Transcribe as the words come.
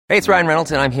Hey, it's Ryan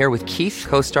Reynolds, and I'm here with Keith,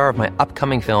 co-star of my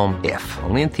upcoming film, If,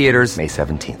 only in theaters May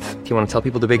 17th. Do you want to tell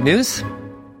people the big news?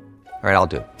 All right, I'll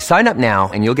do it. Sign up now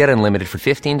and you'll get unlimited for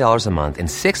 $15 a month and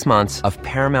 6 months of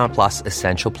Paramount Plus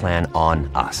Essential Plan on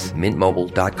us.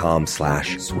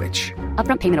 MintMobile.com/switch.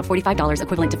 Upfront payment of $45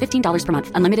 equivalent to $15 per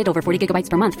month. Unlimited over 40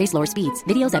 gigabytes per month. Face lower speeds.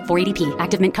 Videos at 480p.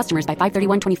 Active Mint customers by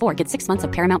 531.24 get 6 months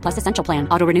of Paramount Plus Essential Plan.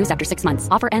 Auto renews after 6 months.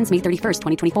 Offer ends May 31st,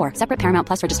 2024. Separate Paramount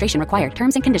Plus registration required.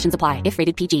 Terms and conditions apply if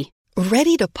rated PG.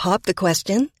 Ready to pop the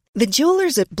question? The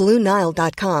jewelers at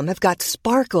BlueNile.com have got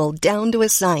sparkle down to a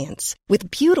science with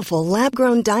beautiful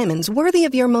lab-grown diamonds worthy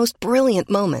of your most brilliant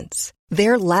moments.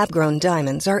 Their lab-grown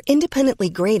diamonds are independently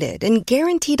graded and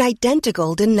guaranteed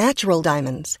identical to natural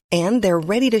diamonds, and they're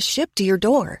ready to ship to your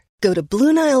door. Go to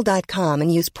BlueNile.com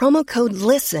and use promo code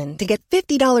LISTEN to get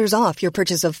 $50 off your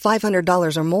purchase of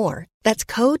 $500 or more. That's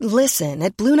code LISTEN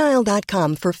at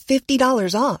BlueNile.com for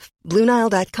 $50 off.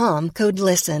 BlueNile.com, code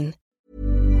LISTEN.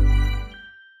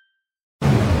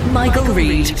 Michael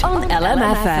Reid on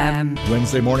LMFM.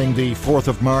 Wednesday morning, the 4th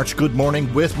of March. Good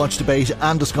morning, with much debate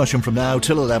and discussion from now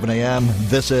till 11 a.m.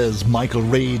 This is Michael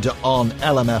Reid on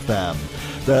LMFM.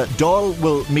 The Dáil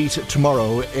will meet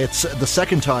tomorrow. It's the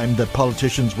second time that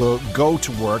politicians will go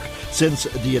to work since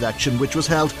the election, which was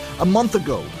held a month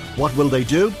ago. What will they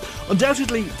do?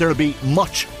 Undoubtedly, there will be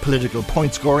much political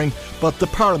point scoring, but the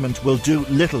Parliament will do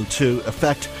little to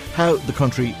affect how the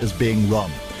country is being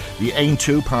run. The Ain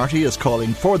 2 party is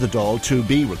calling for the Dáil to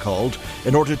be recalled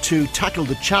in order to tackle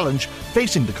the challenge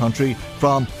facing the country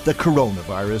from the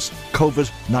coronavirus,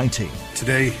 COVID-19.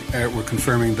 Today, we're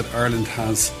confirming that Ireland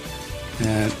has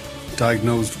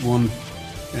diagnosed one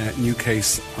new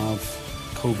case of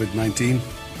COVID-19.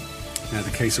 The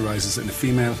case arises in a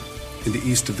female in the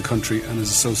east of the country and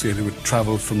is associated with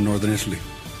travel from northern Italy.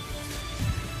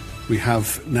 We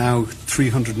have now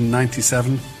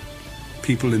 397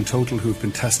 people in total who have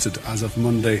been tested as of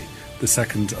Monday, the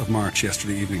 2nd of March,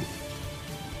 yesterday evening.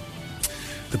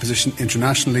 The position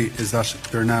internationally is that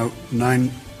there are now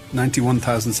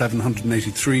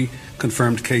 91,783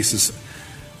 confirmed cases,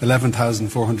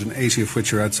 11,480 of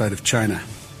which are outside of China.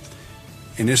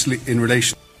 In Italy, in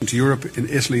relation to Europe, in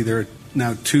Italy there are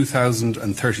now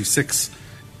 2,036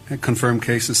 confirmed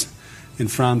cases. In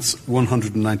France,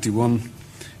 191.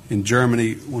 In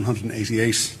Germany,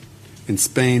 188. In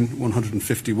Spain,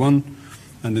 151,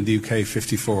 and in the UK,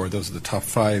 54. Those are the top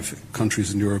 5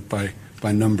 countries in Europe by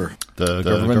number. The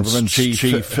government's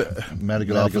chief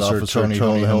medical officer, Tony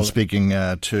Holohan, speaking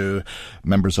to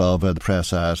members of the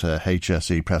press at a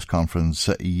HSE press conference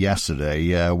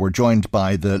yesterday. We're joined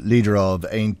by the leader of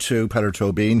Ain 2, Peadar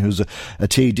Tóibín, who's a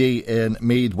TD in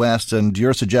Meath West, and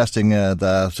you're suggesting that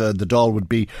the Dáil would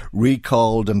be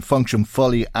recalled and function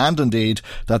fully, and indeed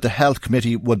that the Health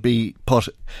Committee would be put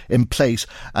in place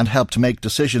and help to make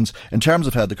decisions in terms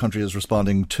of how the country is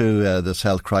responding to this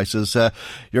health crisis.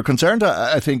 You're concerned,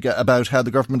 I think, about how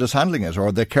the government is handling it,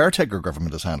 or the caretaker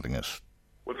government is handling it.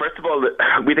 Well, first of all,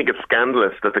 we think it's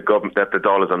scandalous that the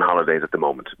Dáil is on holidays at the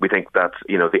moment. We think that,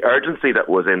 the urgency that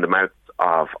was in the mouths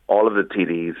of all of the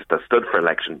TDs that stood for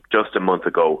election just a month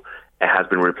ago has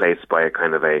been replaced by a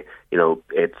kind of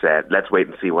let's wait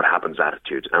and see what happens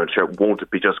attitude. And I'm sure it won't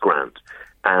be just grand.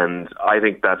 And I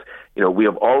think that, we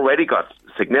have already got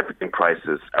significant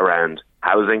crises around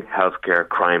housing, healthcare,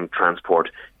 crime, transport,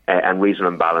 and regional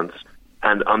imbalance.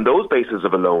 And on those bases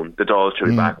of alone, the Dáil should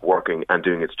be back working and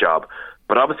doing its job.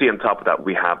 But obviously on top of that,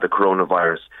 we have the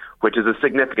coronavirus, which is a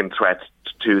significant threat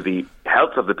to the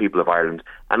health of the people of Ireland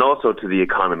and also to the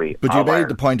economy. But you made Ireland.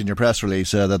 The point in your press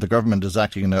release that the government is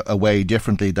acting in a way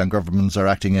differently than governments are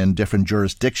acting in different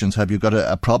jurisdictions. Have you got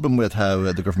a problem with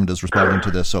how the government is responding to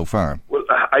this so far? Well,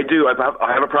 I do. I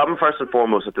have a problem first and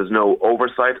foremost that there's no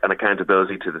oversight and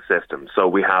accountability to the system. So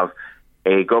we have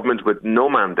a government with no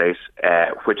mandate,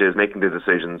 which is making the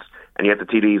decisions, and yet the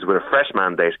TDs with a fresh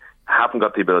mandate haven't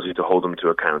got the ability to hold them to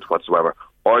account whatsoever,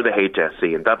 or the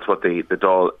HSE, and that's what the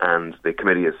Dáil and the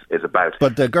committee is about.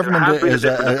 But the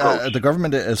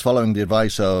government is following the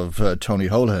advice of Tony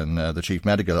Holohan, the chief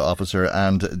medical officer,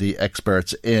 and the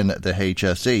experts in the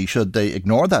HSE. Should they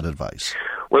ignore that advice?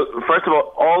 Well, first of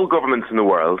all governments in the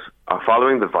world are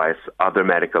following the advice of their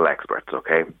medical experts,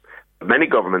 okay? Many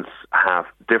governments have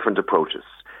different approaches.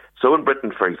 So in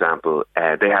Britain, for example,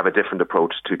 they have a different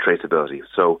approach to traceability.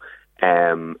 So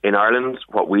in Ireland,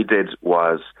 what we did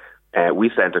was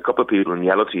we sent a couple of people in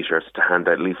yellow T-shirts to hand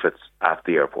out leaflets at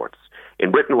the airports.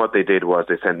 In Britain, what they did was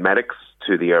they sent medics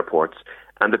to the airports,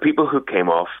 and the people who came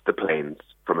off the planes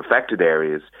from affected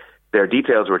areas, their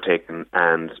details were taken,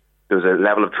 and there was a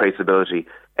level of traceability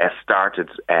started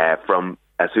from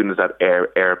as soon as that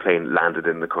airplane landed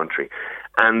in the country.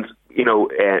 And,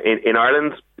 in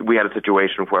Ireland, we had a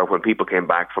situation where when people came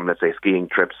back from, let's say, skiing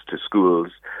trips to schools,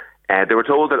 they were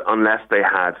told that unless they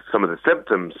had some of the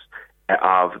symptoms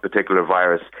of a particular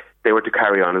virus, they were to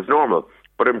carry on as normal.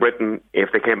 But in Britain, if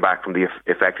they came back from the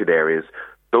affected areas,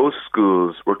 those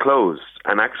schools were closed.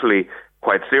 And actually,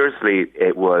 quite seriously,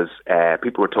 it was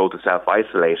people were told to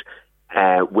self-isolate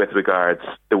with regards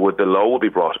the law would be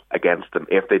brought against them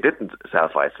if they didn't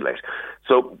self-isolate.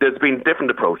 So there's been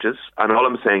different approaches, and all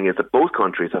I'm saying is that both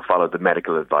countries have followed the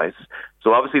medical advice.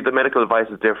 So obviously the medical advice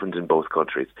is different in both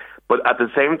countries. But at the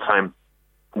same time,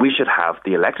 we should have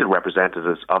the elected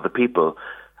representatives of the people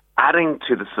adding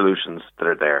to the solutions that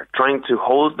are there, trying to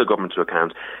hold the government to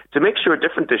account to make sure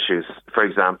different issues, for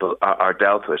example, are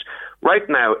dealt with. Right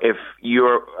now, if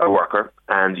you're a worker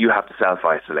and you have to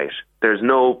self-isolate, there's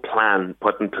no plan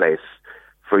put in place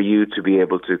for you to be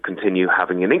able to continue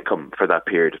having an income for that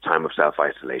period of time of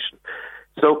self-isolation.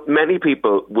 So many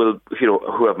people will,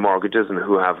 who have mortgages and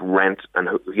who have rent and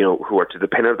who are to the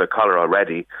pin of their collar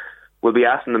already, will be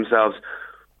asking themselves,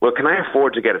 well, can I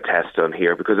afford to get a test done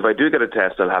here? Because if I do get a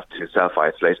test, I'll have to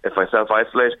self-isolate. If I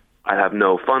self-isolate, I have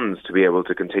no funds to be able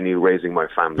to continue raising my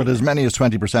family. But as many as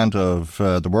 20% of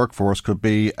the workforce could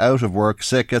be out of work,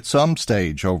 sick at some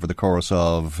stage over the course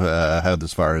of how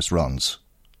this virus runs.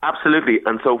 Absolutely.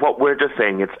 And so what we're just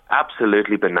saying, it's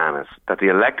absolutely bananas that the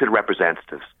elected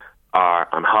representatives are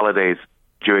on holidays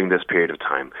during this period of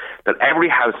time, that every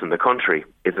house in the country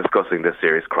is discussing this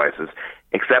serious crisis,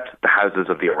 except the houses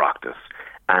of the Oireachtas.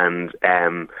 And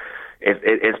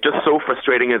it's just so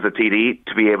frustrating as a TD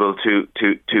to be able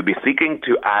to be seeking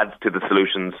to add to the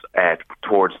solutions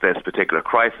towards this particular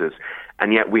crisis,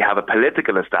 and yet we have a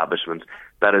political establishment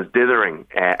that is dithering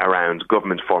around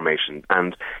government formation.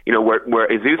 And we're,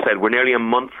 as you said, we're nearly a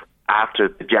month after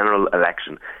the general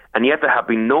election, and yet there have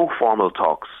been no formal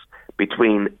talks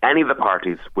between any of the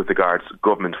parties with regards to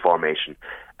government formation.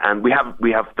 And we have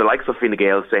the likes of Fine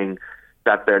Gael saying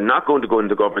that they're not going to go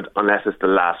into government unless it's the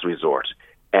last resort.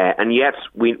 And yet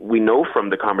we know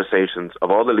from the conversations of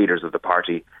all the leaders of the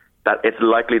party that it's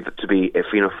likely to be a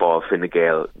Fianna Fáil, Fine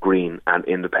Gael, Green and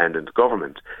independent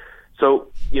government. So,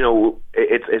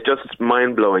 it's just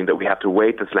mind-blowing that we have to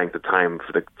wait this length of time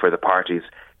for the parties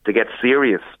to get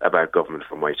serious about government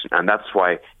formation. And that's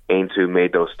why Aontú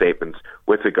made those statements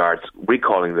with regards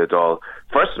recalling the Dáil,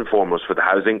 first and foremost for the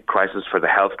housing crisis, for the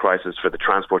health crisis, for the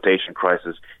transportation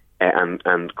crisis,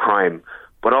 and crime,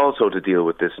 but also to deal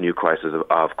with this new crisis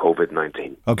of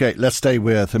COVID-19. OK, let's stay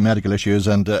with medical issues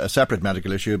and a separate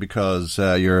medical issue, because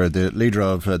you're the leader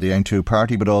of the Aontú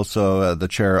party, but also the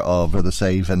chair of the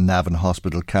Save Navan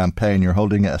Hospital campaign. You're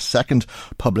holding a second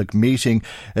public meeting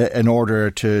in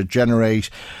order to generate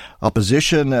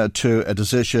opposition to a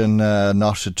decision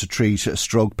not to treat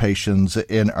stroke patients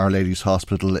in Our Lady's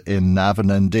Hospital in Navan.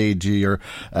 Indeed, you're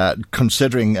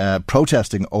considering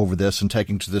protesting over this and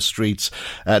taking to the streets,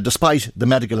 despite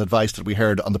the medical advice that we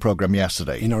heard on the programme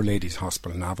yesterday. In Our Lady's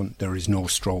Hospital in Navan, there is no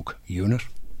stroke unit.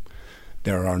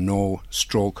 There are no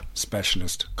stroke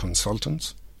specialist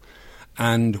consultants.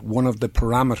 And one of the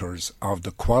parameters of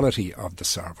the quality of the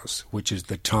service, which is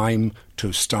the time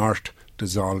to start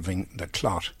dissolving the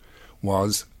clot,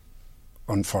 was,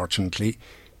 unfortunately,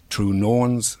 through no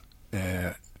one's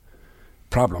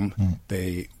problem,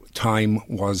 the time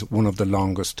was one of the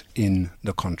longest in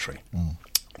the country.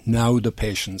 Now the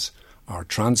patients are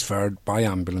transferred by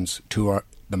ambulance to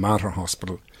the Mater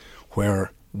Hospital,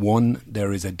 where, one,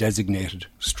 there is a designated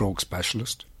stroke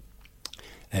specialist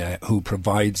who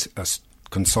provides a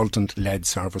consultant-led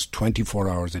service 24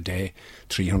 hours a day,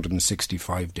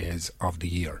 365 days of the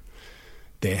year.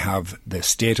 They have the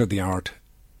state-of-the-art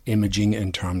imaging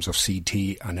in terms of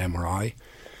CT and MRI,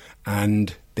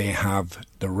 and they have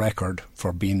the record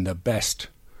for being the best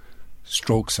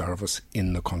stroke service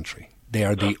in the country. They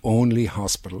are the only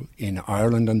hospital in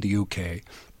Ireland and the UK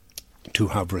to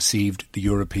have received the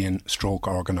European Stroke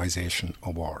Organisation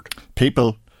Award.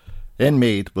 People in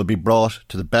Meath will be brought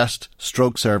to the best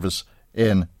stroke service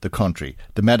in the country.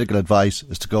 The medical advice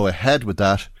is to go ahead with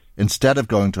that instead of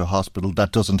going to a hospital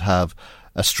that doesn't have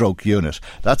a stroke unit.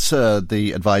 That's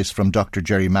the advice from Dr.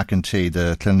 Jerry McEntee,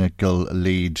 the clinical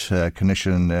lead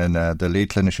clinician and the lead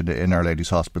clinician in Our Lady's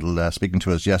Hospital, speaking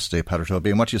to us yesterday, Peadar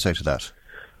Tóibín. And what do you say to that?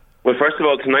 Well, first of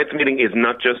all, tonight's meeting is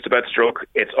not just about stroke.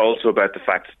 It's also about the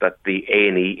fact that the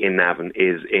A&E in Navan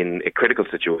is in a critical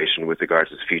situation with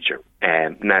regards to its future.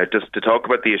 Now, just to talk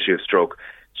about the issue of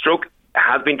stroke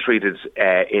has been treated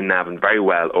in Navan very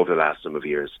well over the last number of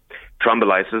years.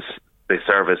 Thrombolysis, the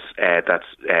service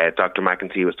that Dr.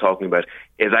 McEntee was talking about,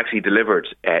 is actually delivered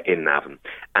in Navan.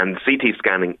 And CT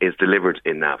scanning is delivered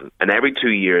in Navan. And every 2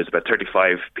 years, about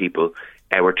 35 people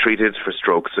were treated for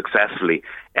stroke successfully,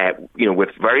 with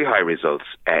very high results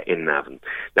in Navan.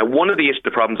 Now, one of the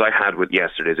problems I had with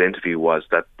yesterday's interview was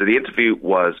that the interview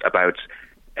was about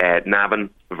Navan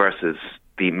versus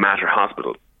the Mater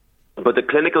Hospital. But the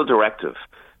clinical directive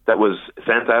that was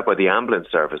sent out by the ambulance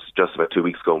service just about 2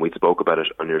 weeks ago, and we spoke about it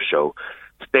on your show,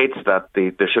 states that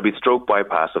there should be stroke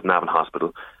bypass of Navan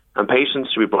Hospital, and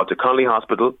patients should be brought to Connolly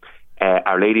Hospital,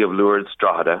 Our Lady of Lourdes,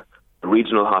 Drogheda, the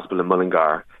Regional Hospital in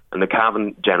Mullingar, and the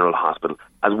Cavan General Hospital,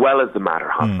 as well as the Mater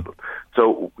Hospital.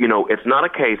 So, it's not a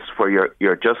case where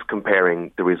you're just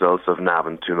comparing the results of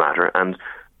Navan to Mater, and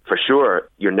for sure,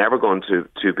 you're never going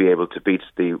to be able to beat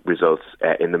the results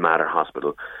in the Mater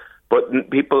Hospital. But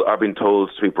people are being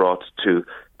told to be brought to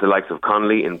the likes of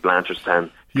Connolly in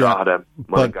Blanchardstown, Drogheda,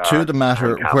 Mullingar, but to the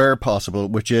Mater where possible,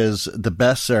 which is the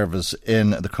best service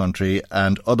in the country,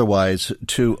 and otherwise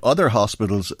to other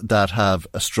hospitals that have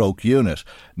a stroke unit.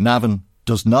 Navan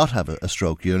does not have a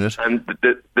stroke unit. And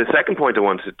the second point I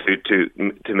wanted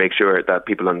to make sure that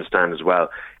people understand as well,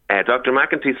 Dr.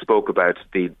 McEntee spoke about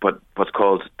what's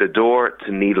called the door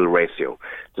to needle ratio.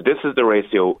 So this is the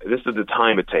ratio, this is the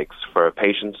time it takes for a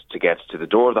patient to get to the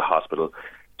door of the hospital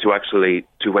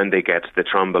to when they get the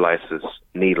thrombolysis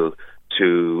needle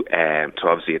to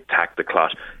obviously attack the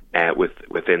clot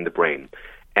within the brain.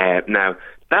 Now,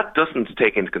 that doesn't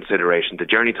take into consideration the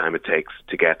journey time it takes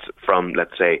to get from,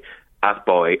 let's say,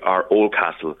 Athboy or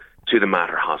Oldcastle to the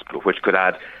Mater Hospital, which could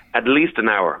add at least an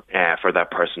hour for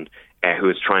that person who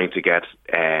is trying to get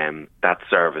that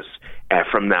service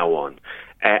from now on.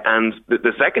 And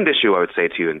the second issue I would say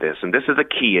to you in this, and this is a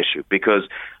key issue, because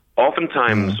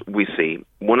oftentimes we see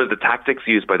one of the tactics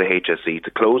used by the HSE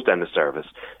to close down the service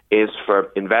is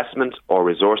for investment or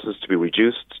resources to be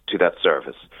reduced to that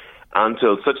service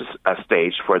until such a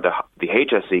stage where the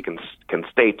HSE can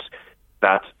state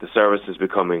that the service is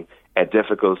becoming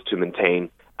difficult to maintain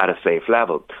at a safe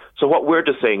level. So what we're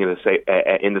just saying in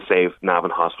the Save Navan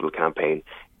Hospital campaign,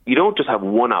 you don't just have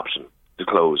one option to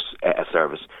close a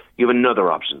service, you have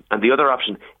another option. And the other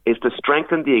option is to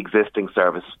strengthen the existing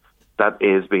service that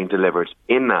is being delivered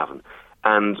in Navan.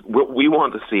 And what we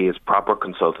want to see is proper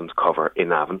consultant cover in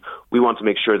Navan. We want to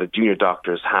make sure that junior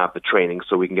doctors have the training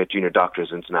so we can get junior doctors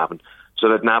into Navan, so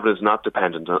that Navan is not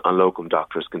dependent on locum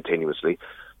doctors continuously.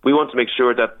 We want to make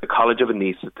sure that the College of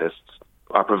Anaesthetists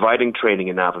are providing training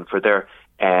in Navan for their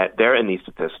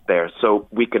anaesthetists there, so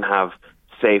we can have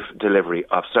safe delivery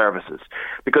of services.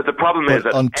 Because the problem is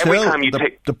that every time you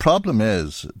take... The problem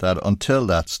is that until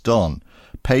that's done,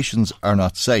 patients are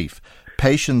not safe.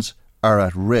 Patients are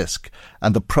at risk.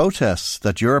 And the protests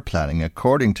that you're planning,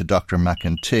 according to Dr.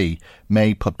 McEntee,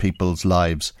 may put people's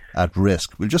lives at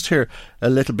risk. We'll just hear a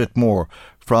little bit more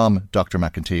from Dr.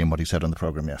 McEntee and what he said on the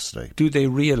programme yesterday. Do they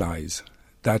realise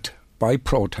that by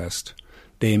protest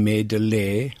they may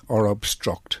delay or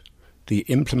obstruct the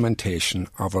implementation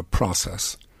of a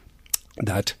process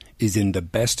that is in the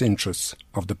best interests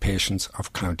of the patients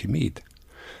of County Meath,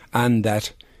 and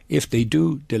that if they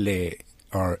do delay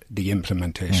or the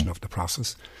implementation of the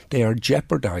process, they are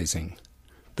jeopardising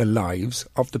the lives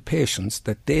of the patients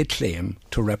that they claim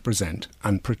to represent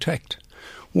and protect?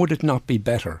 Would it not be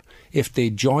better if they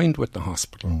joined with the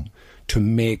hospital to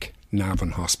make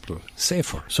Navan Hospital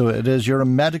safer? So it is your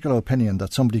medical opinion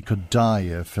that somebody could die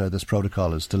if this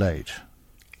protocol is delayed?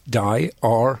 Die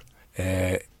or,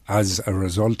 as a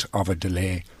result of a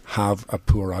delay, have a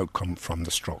poor outcome from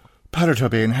the stroke. Peadar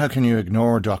Tóibín, how can you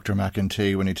ignore Dr.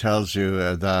 McEntee when he tells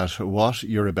you that what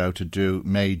you're about to do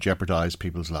may jeopardise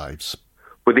people's lives?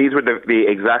 Well, these were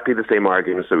exactly the same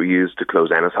arguments that we used to close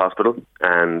Ennis Hospital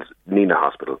and Nina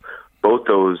Hospital. Both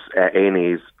those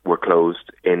A&Es were closed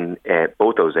in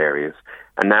both those areas.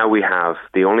 And now we have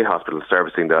the only hospital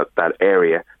servicing that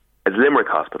area is Limerick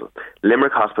Hospital.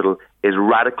 Limerick Hospital is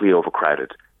radically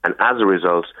overcrowded. And as a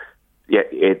result,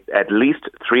 at least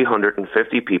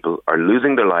 350 people are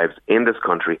losing their lives in this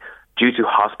country due to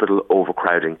hospital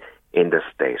overcrowding in this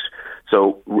state.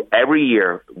 So every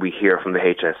year we hear from the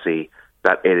HSE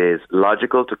that it is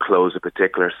logical to close a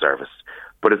particular service,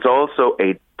 but it's also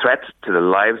a threat to the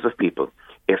lives of people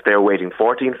if they're waiting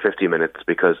 40 50 minutes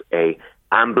because a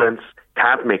ambulance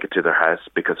can't make it to their house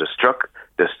because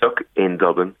they're stuck in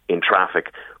Dublin in traffic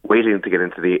waiting to get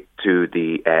into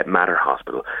the Mater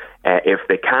Hospital. If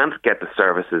they can't get the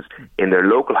services in their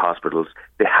local hospitals,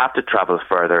 they have to travel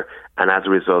further, and as a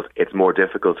result, it's more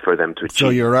difficult for them to achieve. So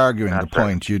you're arguing the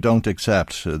point. You don't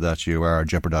accept that you are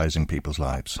jeopardising people's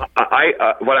lives.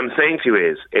 What I'm saying to you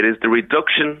is, it is the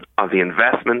reduction of the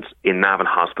investment in Navan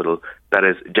Hospital that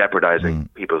is jeopardising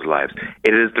people's lives.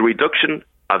 It is the reduction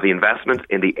of the investment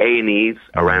in the A&Es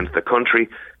around the country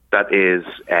that is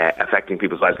affecting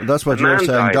people's lives. That's what you're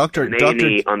saying. Dr.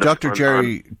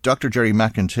 Jerry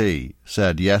McEntee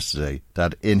said yesterday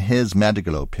that in his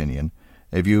medical opinion,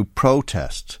 if you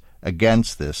protest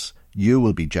against this, you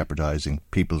will be jeopardising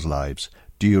people's lives.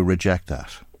 Do you reject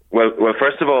that? Well,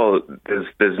 first of all,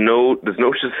 there's no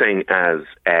such thing as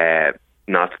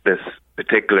not this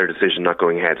particular decision not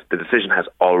going ahead. The decision has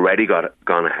already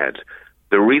gone ahead.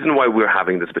 The reason why we're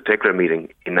having this particular meeting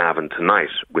in Navan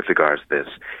tonight with regards to this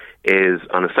is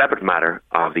on a separate matter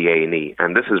of the A&E,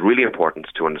 and this is really important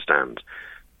to understand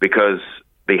because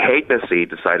the HSE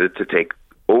decided to take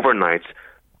overnight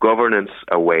governance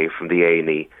away from the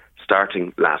A&E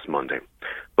starting last Monday.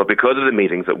 But because of the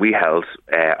meetings that we held,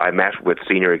 I met with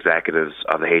senior executives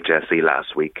of the HSE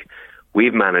last week.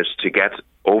 We've managed to get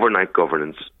overnight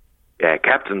governance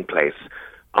kept in place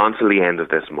until the end of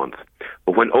this month.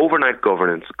 But when overnight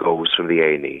governance goes from the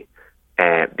A&E,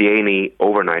 the A&E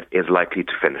overnight is likely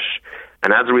to finish.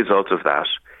 And as a result of that,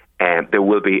 there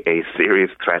will be a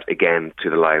serious threat again to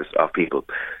the lives of people.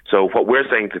 So what we're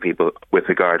saying to people with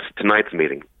regards to tonight's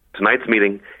meeting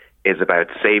is about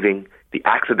saving the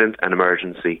accident and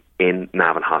emergency in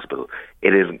Navan Hospital.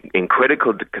 It is in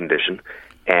critical condition.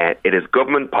 It is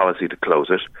government policy to close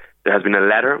it. There has been a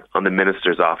letter on the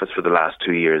Minister's office for the last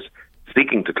 2 years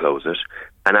seeking to close it,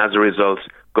 and as a result,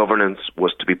 governance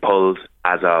was to be pulled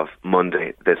as of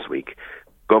Monday this week.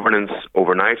 Governance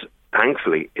overnight,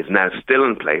 thankfully, is now still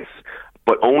in place,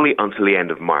 but only until the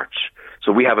end of March.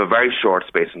 So we have a very short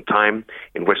space in time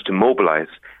in which to mobilise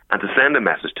and to send a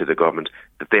message to the government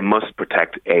that they must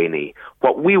protect A&E.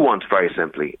 What we want, very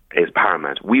simply, is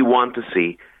paramount. We want to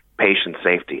see patient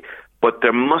safety. But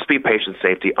there must be patient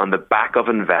safety on the back of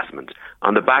investment,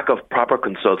 on the back of proper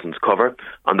consultants cover,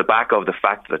 on the back of the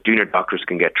fact that junior doctors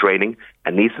can get training,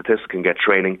 anaesthetists can get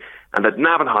training, and that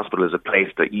Navan Hospital is a place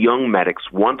that young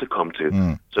medics want to come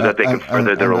to so that they can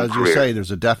further their own career. As you say, there's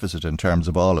a deficit in terms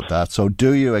of all of that. So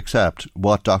do you accept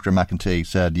what Dr. McEntee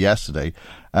said yesterday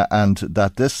and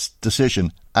that this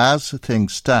decision, as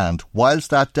things stand,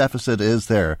 whilst that deficit is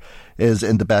there, is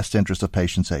in the best interest of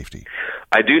patient safety?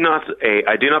 I do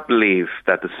not believe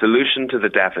that the solution to the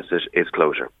deficit is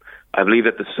closure. I believe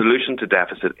that the solution to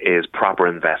deficit is proper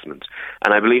investment.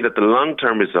 And I believe that the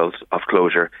long-term results of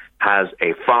closure has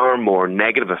a far more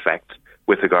negative effect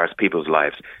with regards to people's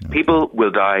lives. Okay. People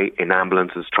will die in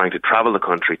ambulances trying to travel the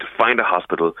country to find a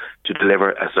hospital to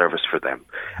deliver a service for them.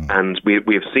 And we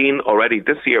have seen already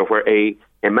this year where a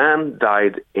man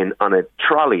died on a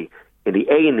trolley in the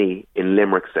A&E in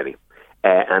Limerick City.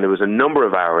 And it was a number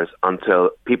of hours until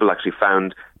people actually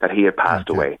found that he had passed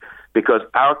away. Because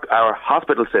our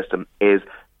hospital system is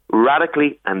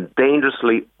radically and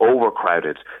dangerously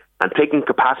overcrowded. And taking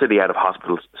capacity out of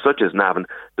hospitals such as Navan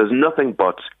does nothing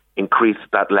but increase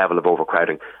that level of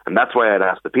overcrowding. And that's why I'd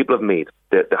ask the people of Meath,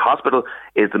 the hospital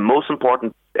is the most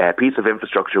important piece of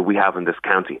infrastructure we have in this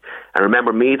county. And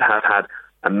remember, Meath has had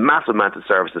a massive amount of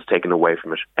services taken away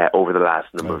from it over the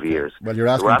last number of years. Well, you're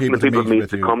asking the people of Meath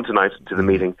to come tonight to the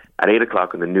meeting at 8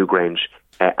 o'clock in the New Grange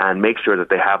and make sure that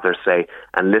they have their say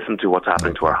and listen to what's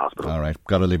happening to our hospital. All right,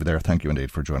 got to leave it there. Thank you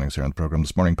indeed for joining us here on the programme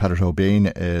this morning. Peadar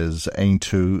Tóibín is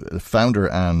Aontú, founder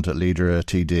and leader at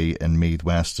TD in Meath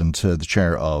West and the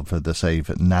chair of the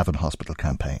Save Navan Hospital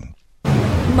campaign.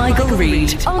 Michael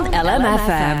Reid on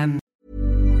LMFM.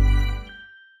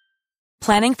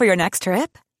 Planning for your next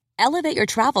trip? Elevate your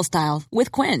travel style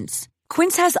with Quince.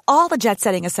 Quince has all the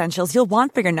jet-setting essentials you'll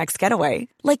want for your next getaway,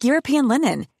 like European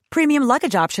linen, premium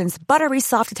luggage options, buttery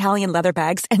soft Italian leather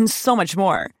bags, and so much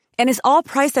more. And is all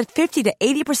priced at 50 to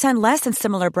 80% less than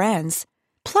similar brands.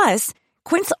 Plus,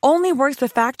 Quince only works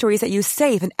with factories that use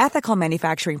safe and ethical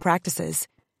manufacturing practices.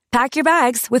 Pack your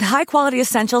bags with high-quality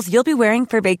essentials you'll be wearing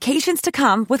for vacations to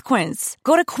come with Quince.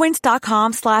 Go to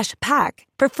quince.com/pack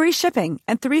for free shipping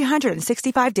and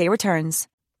 365-day returns.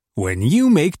 When you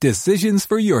make decisions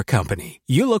for your company,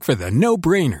 you look for the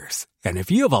no-brainers. And if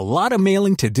you have a lot of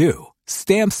mailing to do,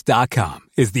 Stamps.com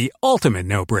is the ultimate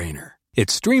no-brainer. It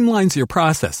streamlines your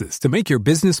processes to make your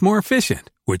business more efficient,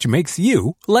 which makes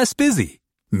you less busy.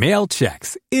 Mail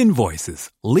checks, invoices,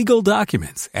 legal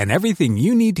documents, and everything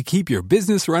you need to keep your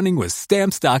business running with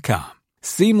Stamps.com.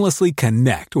 Seamlessly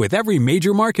connect with every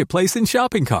major marketplace and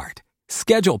shopping cart.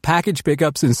 Schedule package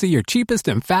pickups and see your cheapest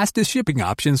and fastest shipping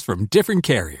options from different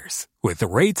carriers, with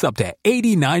rates up to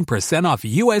 89% off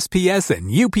USPS and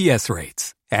UPS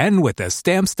rates. And with the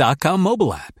Stamps.com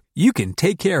mobile app, you can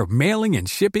take care of mailing and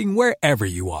shipping wherever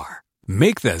you are.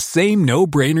 Make the same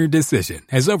no-brainer decision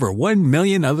as over 1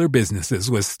 million other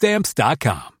businesses with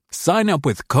Stamps.com. Sign up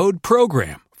with code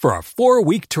PROGRAM for a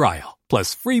 4-week trial,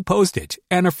 plus free postage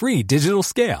and a free digital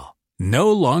scale.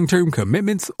 No long-term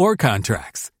commitments or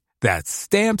contracts. That's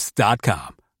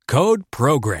Stamps.com. Code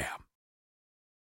PROGRAM.